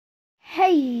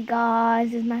Hey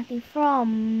guys, it's Matthew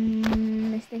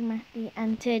from Mystic Matthew,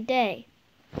 and today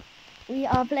we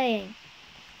are playing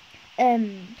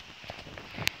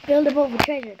build a boat for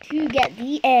treasure to get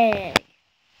the egg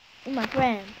with my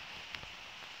friend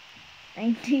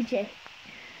named DJ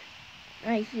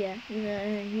right here.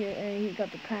 You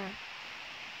got the crown.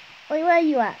 Wait, where are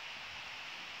you at?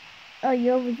 Oh,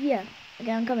 you're over here.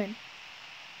 Okay, I'm coming.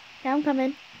 Okay, I'm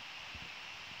coming.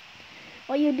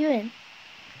 What are you doing?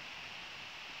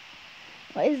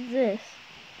 What is this?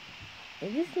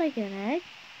 Is this like an egg?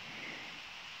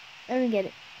 Let me get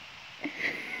it.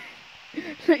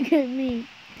 Look at me.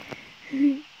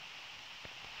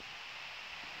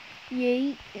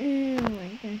 Yay. Oh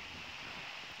my god.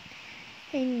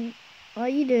 Hey, what are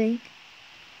you doing?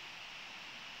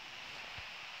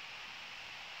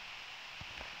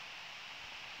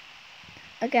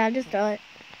 Okay, I'll just throw it.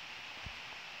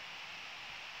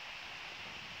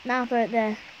 Now throw it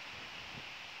there.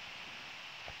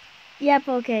 Yep,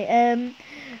 okay.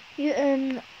 He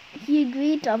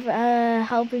agreed of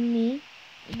helping me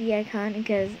the account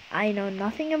because I know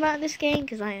nothing about this game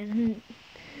because I am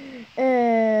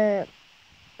very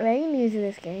new to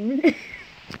this game.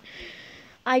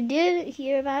 I did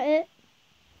hear about it.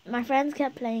 My friends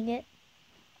kept playing it,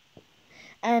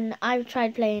 and I've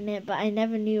tried playing it, but I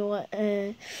never knew what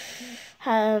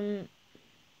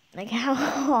like how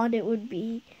hard it would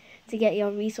be to get your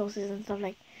resources and stuff.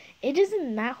 Like, it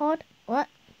isn't that hard. What?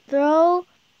 Throw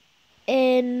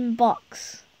in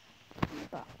box.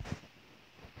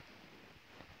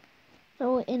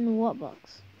 Throw in what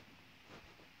box?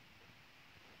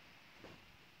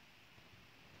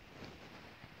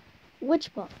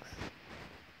 Which box?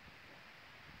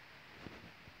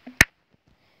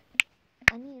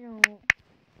 I need to know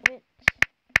which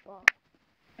box.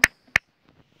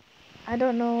 I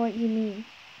don't know what you mean.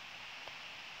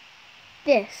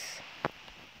 This.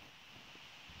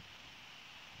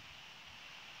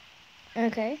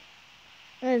 Okay.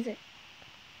 What is it?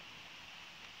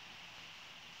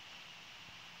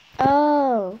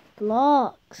 Oh,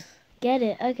 blocks. Get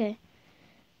it. Okay.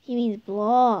 He means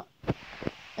block.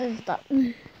 Oh, stop.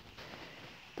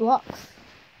 Blocks.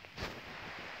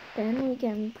 Then we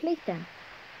can place them.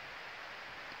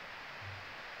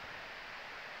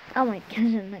 Oh my gosh,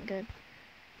 I'm not good.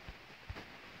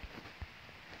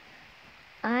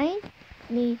 I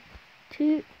need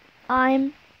to.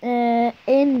 I'm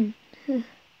in.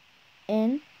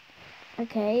 In.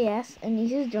 Okay, yes.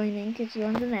 Anisha's joining because she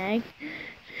wants an egg.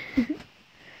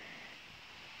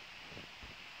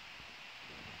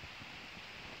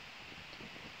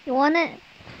 You want it?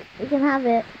 You can have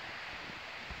it.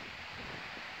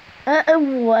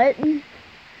 What?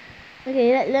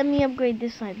 Okay, let me upgrade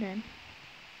this side then.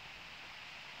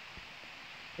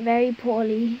 Very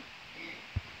poorly.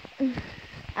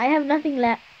 I have nothing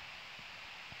left.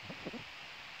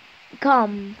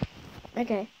 Come.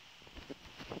 Okay.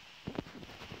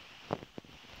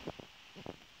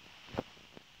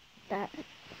 That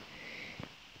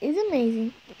is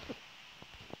amazing.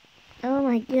 Oh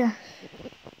my gosh.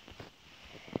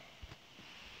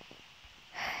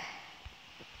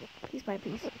 Piece by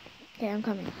piece. Okay, I'm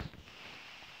coming.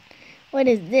 What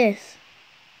is this?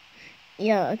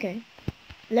 Yeah, okay.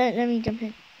 Let me jump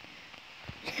in.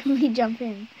 Let me jump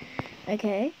in.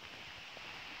 Okay.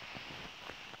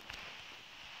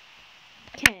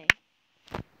 Okay.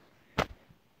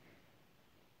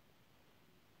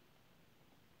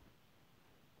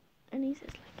 And he says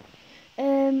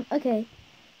like, okay.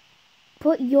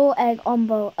 Put your egg on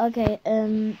boat. Okay,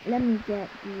 let me get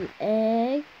the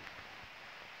egg.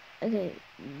 Okay,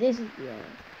 this is the egg.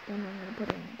 Then I'm gonna put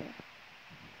it in there.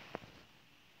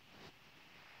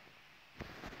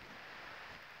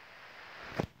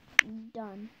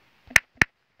 Done.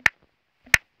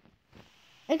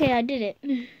 Okay, I did it.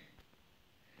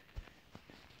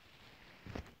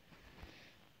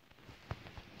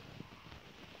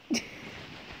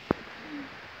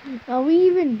 Are we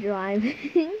even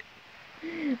driving?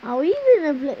 Are we even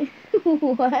a place?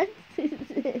 What is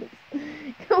this?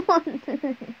 Come on.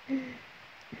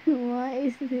 What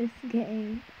is this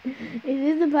game? Is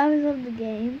this the purpose of the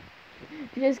game?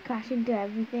 To just crash into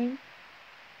everything?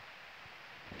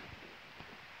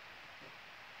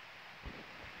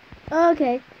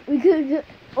 Okay, we could go.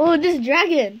 Oh, this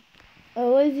dragon!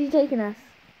 Oh, where is he taking us?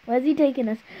 Where's he taking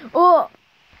us? Oh!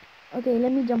 Okay,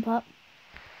 let me jump up.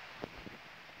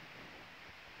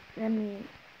 Let me...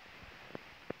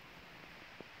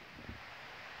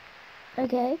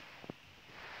 Okay.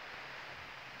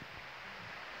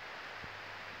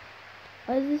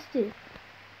 What does this do?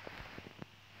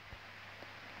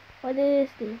 What did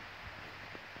this do?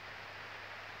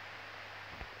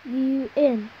 You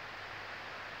in.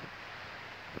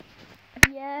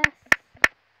 Yes.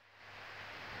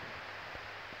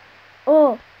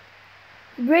 Oh.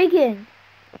 Breaking.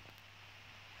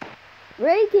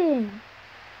 Breaking.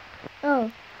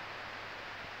 Oh.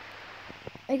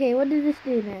 Okay, what does this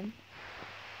do then?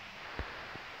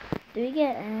 Do we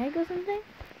get an egg or something?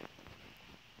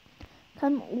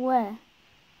 Come where?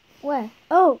 Where?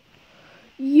 Oh!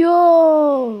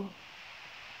 Yo!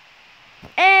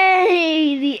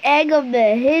 Hey! The egg of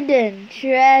the hidden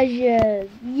treasures!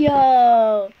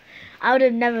 Yo! I would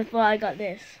have never thought I got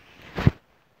this.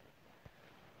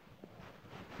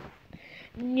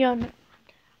 Yo, no.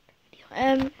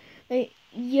 Like,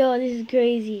 yo, this is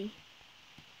crazy.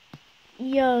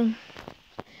 Yo.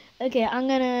 Okay, I'm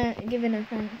gonna give it a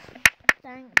thanks.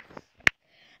 Thanks.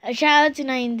 A shout out to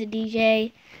Naeem the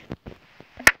DJ.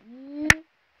 You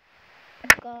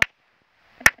got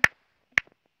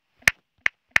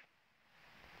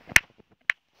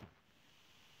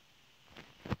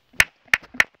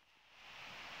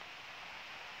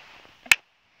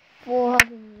for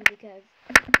helping me because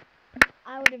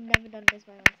I would have never done this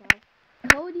by myself.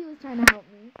 Cody was trying to help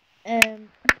me.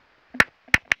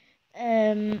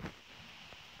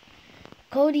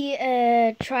 Cody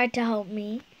tried to help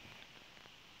me.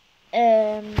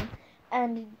 And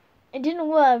it didn't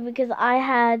work because I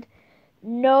had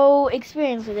no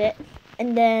experience with it,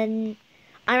 and then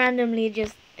I randomly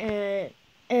just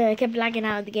kept lagging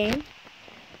out of the game.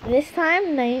 This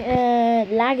time,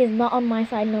 lag is not on my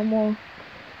side no more.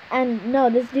 And no,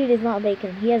 this dude is not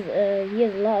bacon. He has a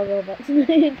lot of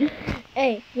Robux.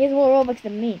 Hey, he has more Robux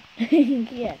than me.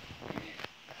 Yeah.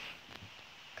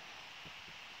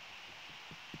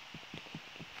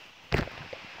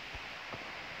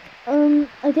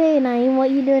 Okay, Naeem, what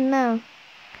are you doing now?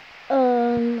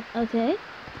 Okay.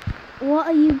 What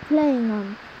are you playing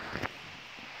on?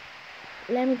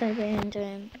 Let me type it into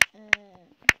him.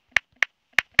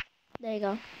 There you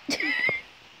go.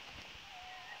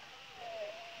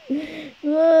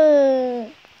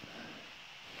 No.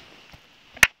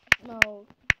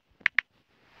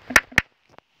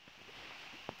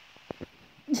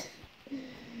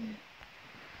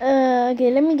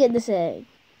 Okay, let me get this egg.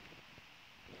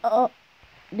 Oh,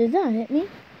 did that hit me?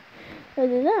 Oh,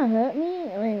 did that hurt me?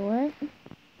 Wait,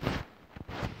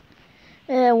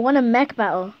 what? Want a mech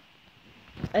battle?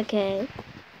 Okay.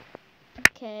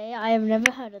 Okay, I have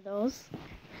never heard of those.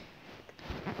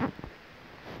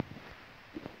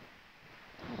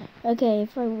 Okay,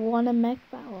 if I want a mech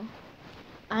battle,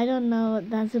 I don't know what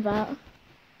that's about.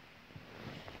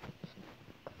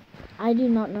 I do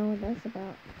not know what that's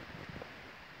about.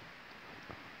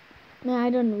 No,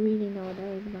 I don't really know what that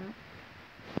is about.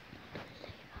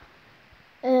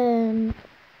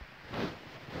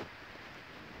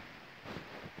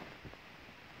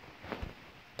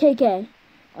 KK.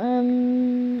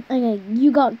 Okay,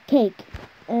 you got cake.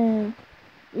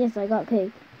 Yes, I got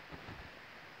cake.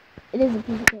 It is a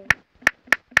piece of cake.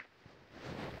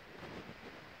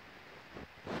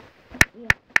 Yeah.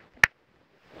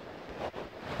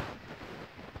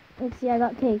 Let's see, I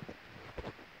got cake.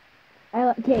 I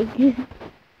got cake.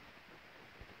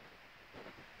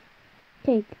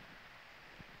 Cake.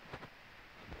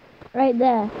 Right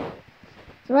there.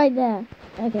 It's right there.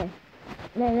 Okay.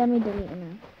 Let me delete it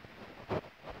now.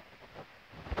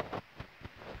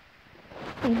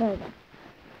 Okay, there we go.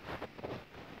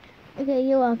 Okay,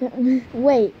 you're welcome.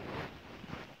 Wait.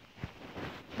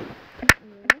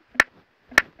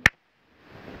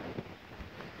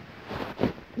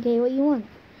 Okay, what you want?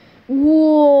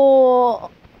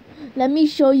 Whoa! Let me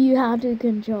show you how to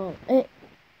control it.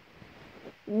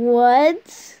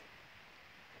 What?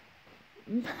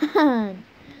 Man.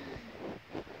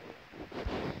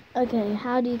 Okay,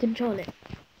 how do you control it?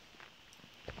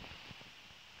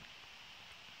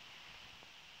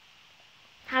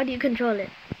 How do you control it?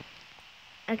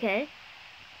 Okay.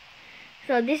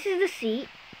 So this is the seat.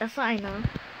 That's what I know.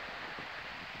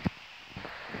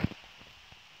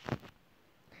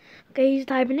 Okay, he's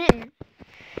typing it in.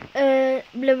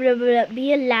 Blah blah blah.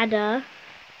 Be a ladder.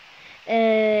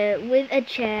 With a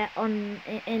chair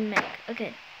in mech.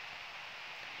 Okay.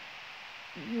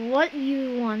 What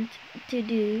you want to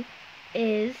do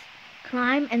is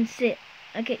climb and sit.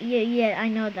 Okay, yeah, I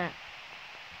know that.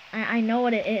 I know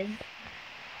what it is.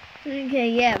 Okay,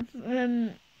 yeah.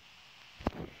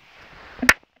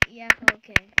 Yeah,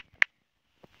 okay.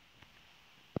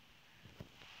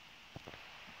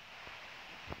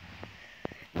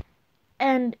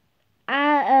 And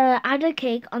add a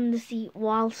cake on the seat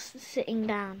whilst sitting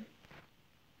down.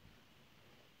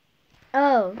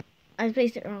 Oh, I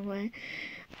placed it the wrong way.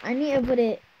 I need to put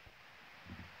it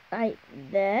right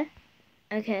there.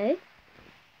 Okay.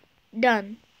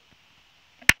 Done.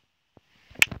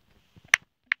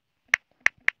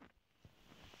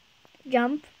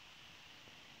 Jump.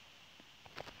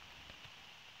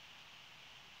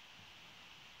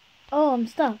 Oh, I'm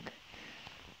stuck.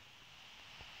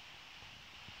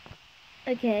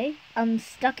 Okay, I'm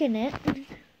stuck in it.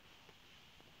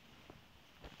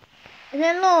 And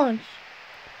then launch.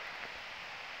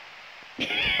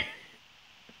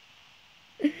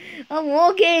 I'm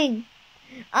walking.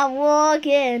 I'm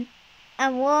walking.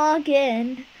 I'm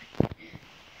walking.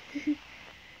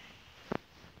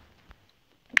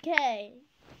 Okay.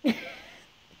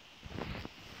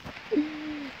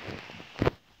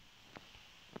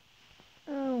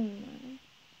 Oh my.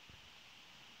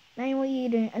 Now what are you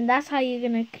doing? And that's how you're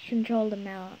gonna control the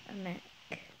mech.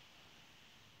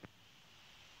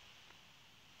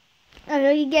 Oh,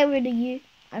 you get rid of you.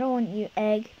 I don't want you,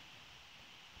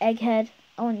 Egghead.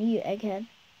 I want you, Egghead.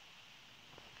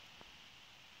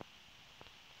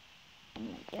 Oh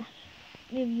my gosh.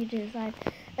 Move you to the side.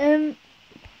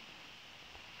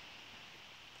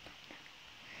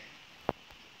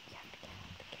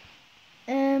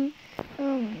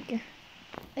 Oh my god.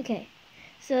 Okay.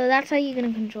 So that's how you're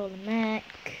gonna control the mech.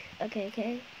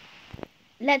 Okay.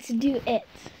 Let's do it.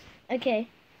 Okay.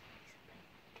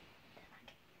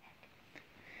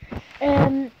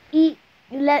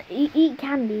 Eat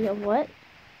candy or what?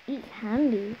 Eat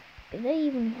candy? Is there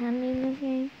even candy in this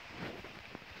game?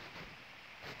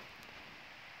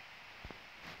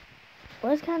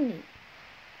 Where's candy?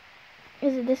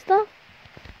 Is it this stuff?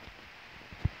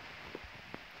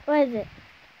 What is it?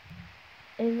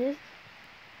 Is this?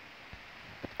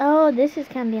 Oh, this is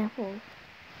candy apple.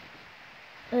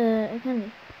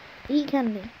 Candy. Eat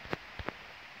candy.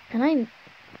 Can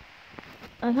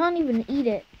I can't even eat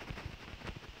it.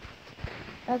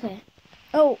 Okay.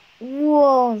 Oh,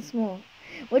 whoa, small.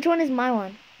 Which one is my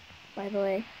one, by the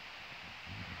way?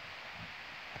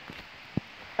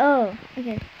 Oh,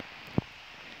 okay.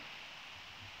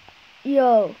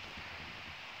 Yo.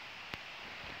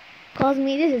 Cause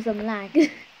me, this is some lag.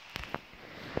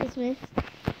 This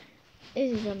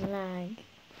is some lag.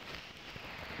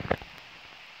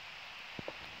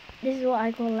 This is what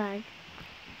I call lag.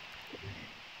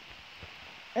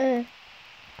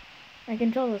 My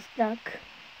controller's stuck.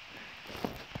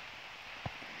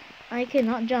 I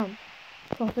cannot jump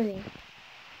properly.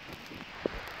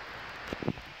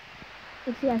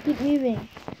 You see, I keep moving.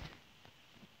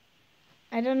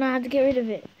 I don't know how to get rid of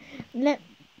it. Let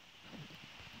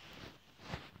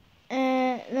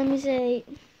me say.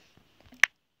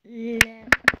 Let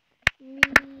me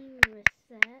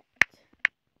reset.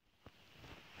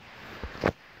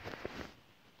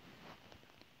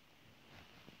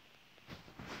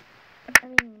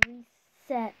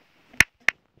 Reset.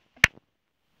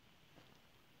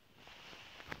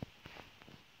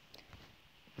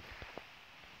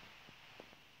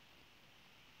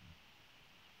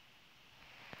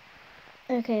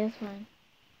 Okay, that's fine.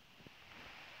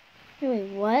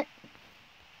 Wait, what?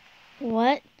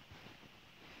 What?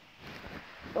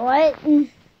 What?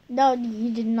 No,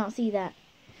 you did not see that.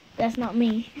 That's not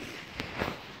me.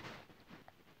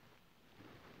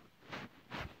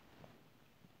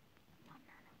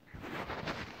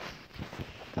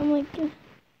 Oh my god.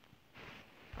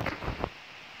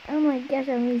 Oh my gosh,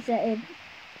 I'm resetted.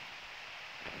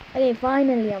 Okay,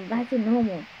 finally, I'm back to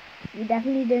normal. You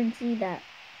definitely don't see that.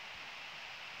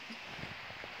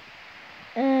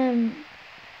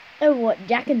 Oh, what?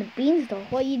 Jack and the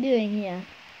Beanstalk? What are you doing here?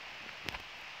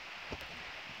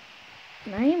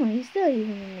 Naeem, are you still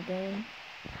even in the game?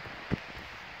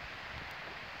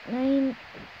 Naeem,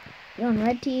 you're on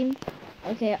red team?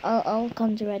 Okay, I'll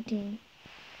come to red team.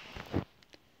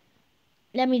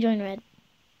 Let me join red.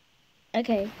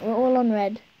 Okay, we're all on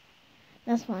red.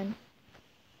 That's fine.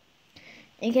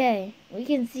 Okay, we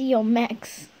can see your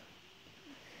mechs.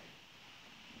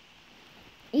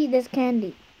 Eat this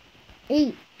candy.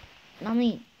 Eat. Not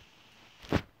me.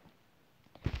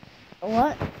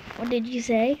 What? What did you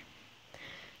say?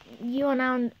 You are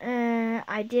now,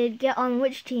 I did get on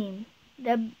which team?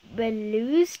 The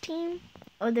Blues team?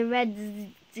 Or the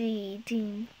Red Z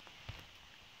team?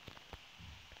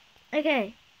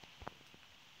 Okay.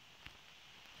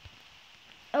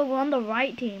 Oh, we're on the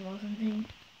right team or something.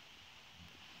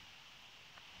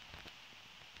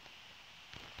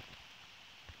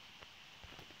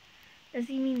 Does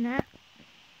he mean that?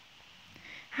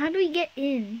 How do we get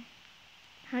in?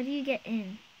 How do you get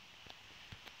in?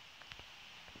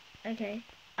 Okay.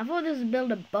 I thought this was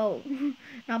build a boat,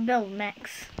 not build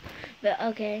mechs. But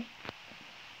okay.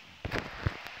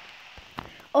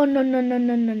 Oh no.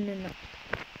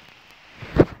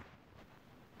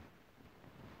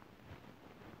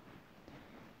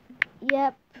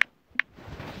 Yep.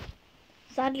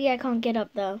 Sadly, I can't get up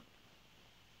though.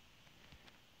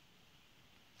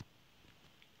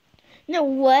 No,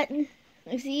 what?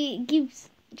 See, it keeps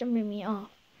jumping me off.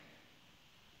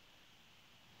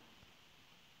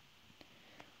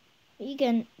 You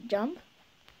can jump,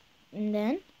 and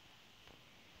then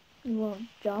you will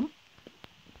jump.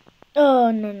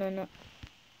 Oh, no, no, no.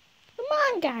 Come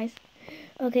on, guys.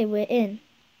 Okay, we're in.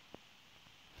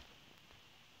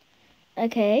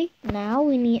 Okay, now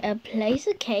we need to place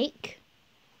a cake.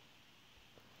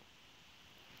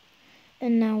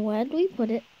 And now where do we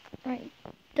put it? Right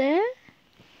there.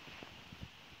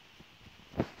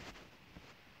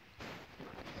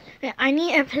 I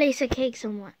need to place a cake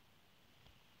somewhere.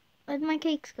 Where'd my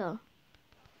cakes go?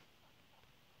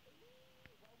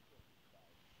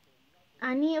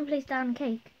 I need to place down a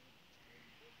cake.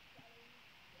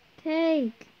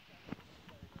 Cake.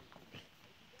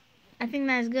 I think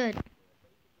that's good.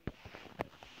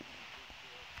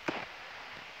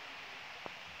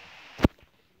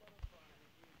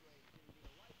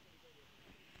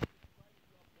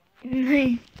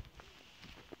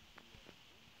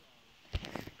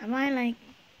 Am I like...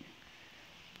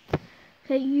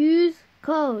 Okay, use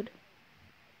code.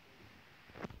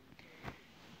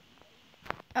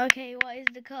 Okay, what is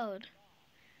the code?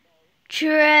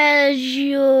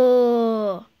 Treasure.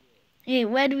 Hey,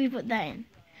 where do we put that in?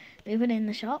 Do we put it in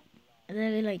the shop? Are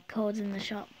there like codes in the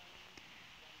shop?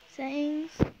 Settings.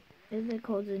 Is there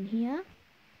codes in here?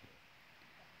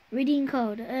 Redeem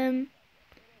code. Can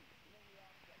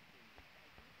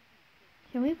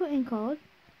we put in code?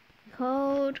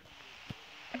 Code.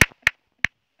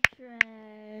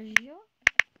 Treasure.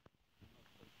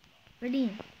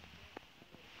 Redeem.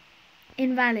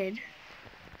 Invalid.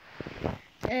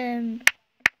 Treasure.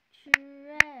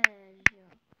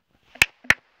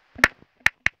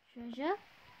 Treasure.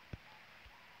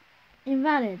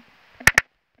 Invalid.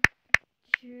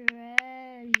 Treasure.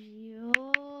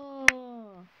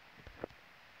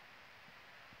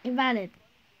 Invalid.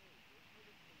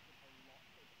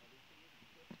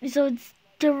 So it's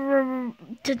treasure.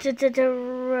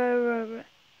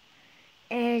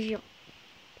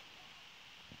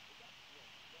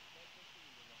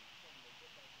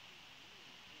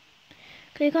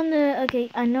 Click on the,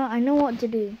 okay, I know what to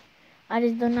do. I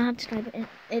just don't know how to type it in.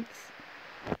 It's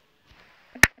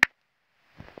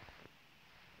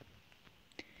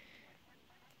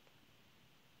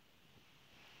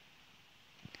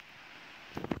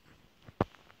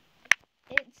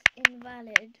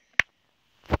invalid.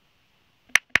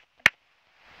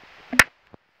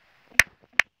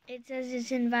 It says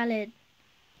it's invalid.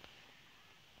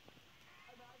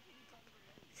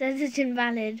 It says it's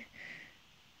invalid.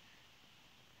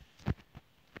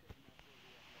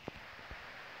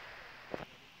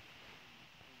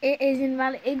 It is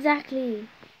invalid. Exactly.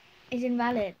 It's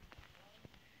invalid.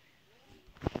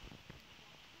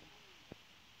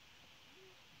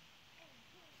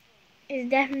 It's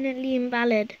definitely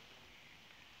invalid.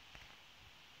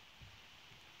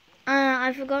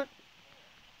 I forgot.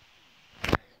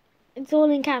 It's all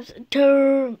in caps.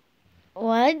 What?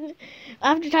 I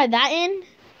have to type that in?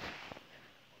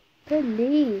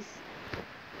 Please.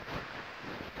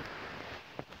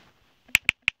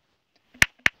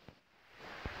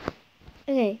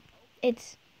 Okay.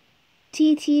 It's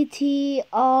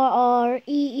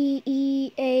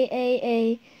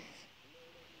TTTRREEEAAA.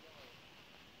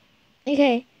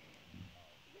 Okay.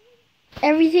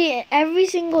 Every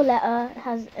single letter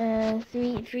has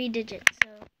three digits. So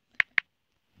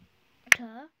T,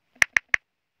 R.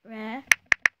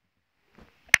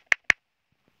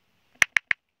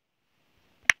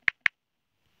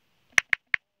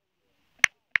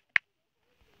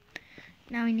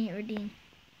 Now we need redeem.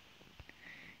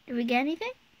 Did we get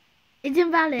anything? It's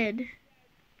invalid.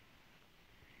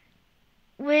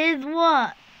 With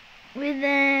what? With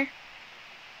the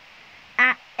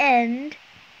at end.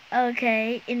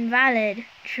 Okay, invalid.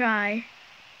 Try.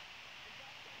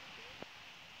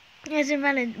 Yes,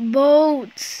 invalid.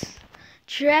 Boats.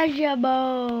 Treasure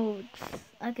boats.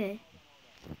 Okay.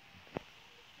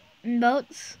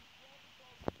 Boats.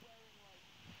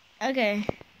 Okay.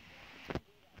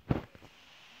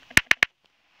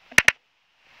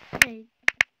 Okay.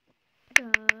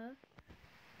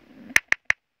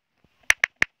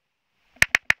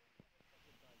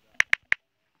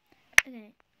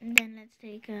 Okay, and then let's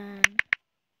take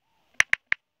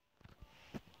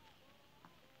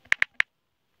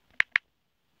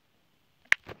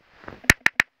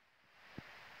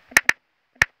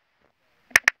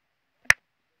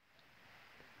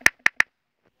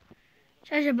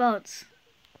treasure boats.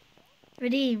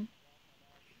 Redeem.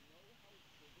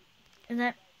 Is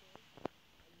that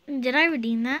Did I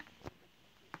redeem that?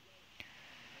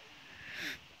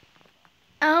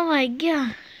 Oh my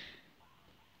god.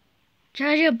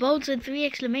 Treasure bolts with 3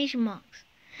 exclamation marks.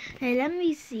 Hey, let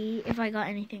me see if I got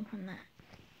anything from that.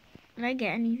 Did I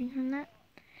get anything from that?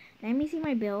 Let me see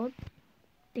my build.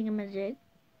 Thingamajig.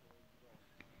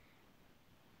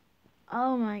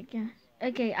 Oh my gosh.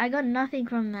 Okay, I got nothing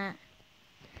from that.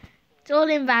 It's all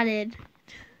invalid.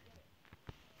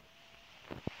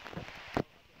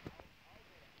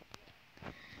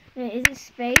 Wait, is it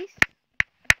space?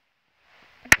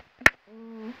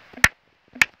 Ooh.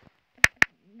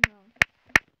 No.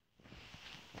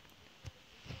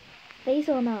 Space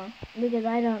or no? Because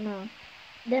I don't know.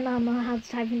 Then I'm gonna have to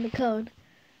type in the code.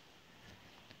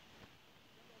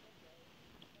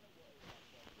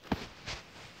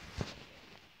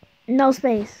 No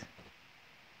space.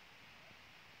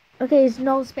 Okay, it's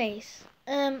no space.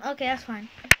 Okay, that's fine.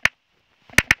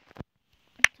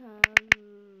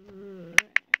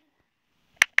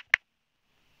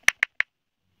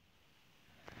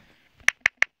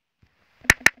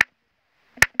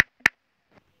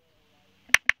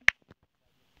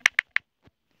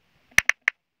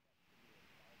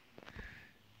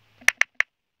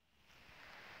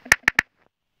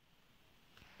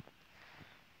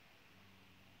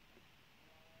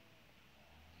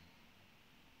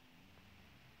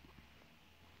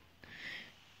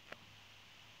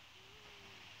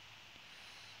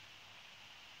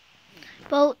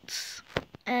 Bolts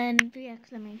and 3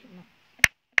 exclamation marks.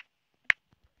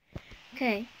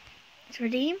 Okay, let's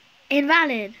redeem.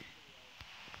 Invalid.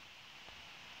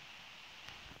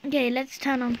 Okay, let's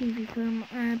turn on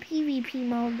PvP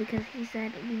mode because he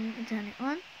said we need to turn it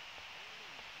on.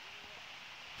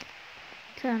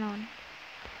 Turn on.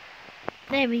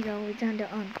 There we go, we turned it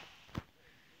on.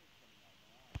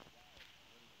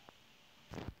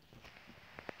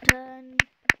 Turn.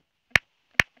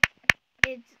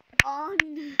 It's on.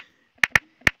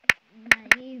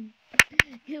 Naeem.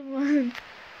 Come on.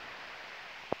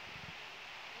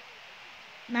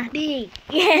 Mahdi.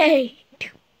 Yay.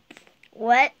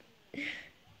 What?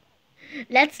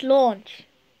 Let's launch.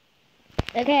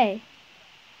 Okay.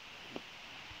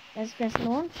 Let's press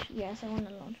launch. Yes, I want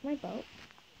to launch my boat.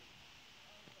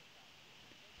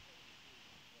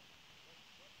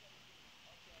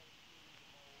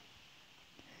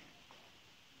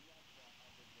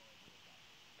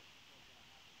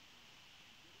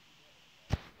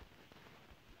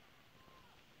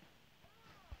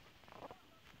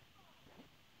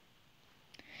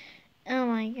 Oh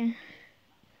my god.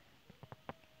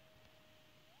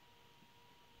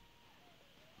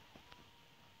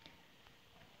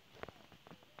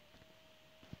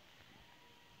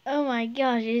 Oh my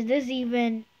gosh, is this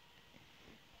even...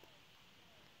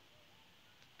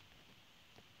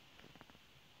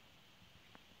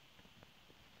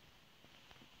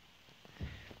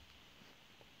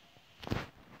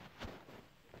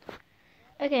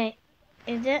 Okay,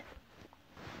 is it?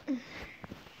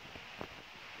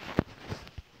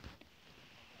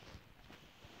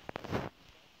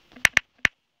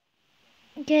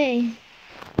 Okay.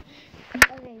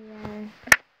 Okay, yeah.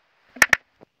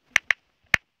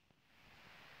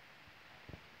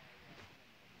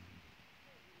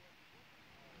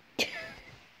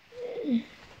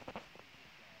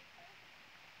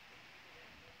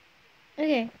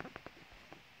 Okay.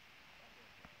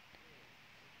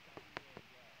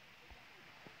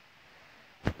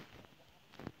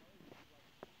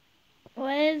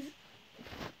 What is...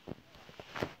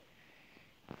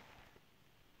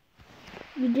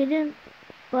 You didn't,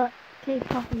 but okay,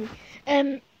 properly.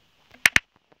 I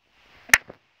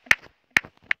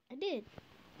did.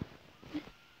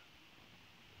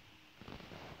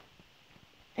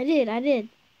 I did.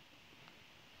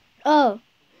 Oh,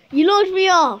 you launched me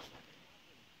off.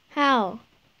 How?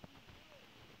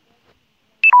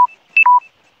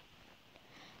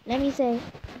 Let me say,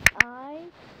 I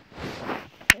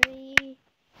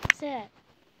reset.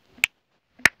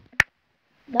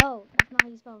 No, that's not how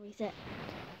you spell reset.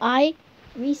 I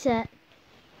reset.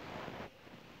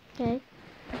 Okay.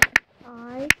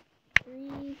 I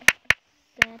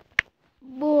reset.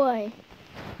 Boy.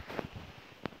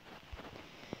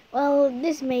 Well,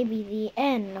 this may be the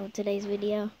end of today's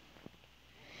video.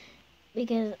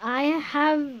 Because I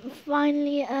have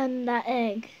finally earned that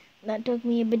egg. That took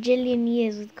me a bajillion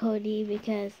years with Cody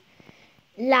because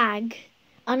lag.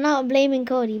 I'm not blaming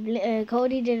Cody.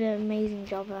 Cody did an amazing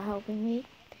job of helping me.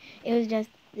 It was just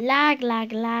lag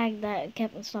that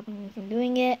kept stopping me from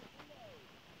doing it.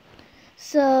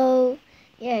 So,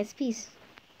 yes, peace.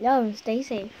 Love and stay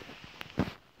safe.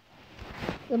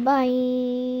 Goodbye.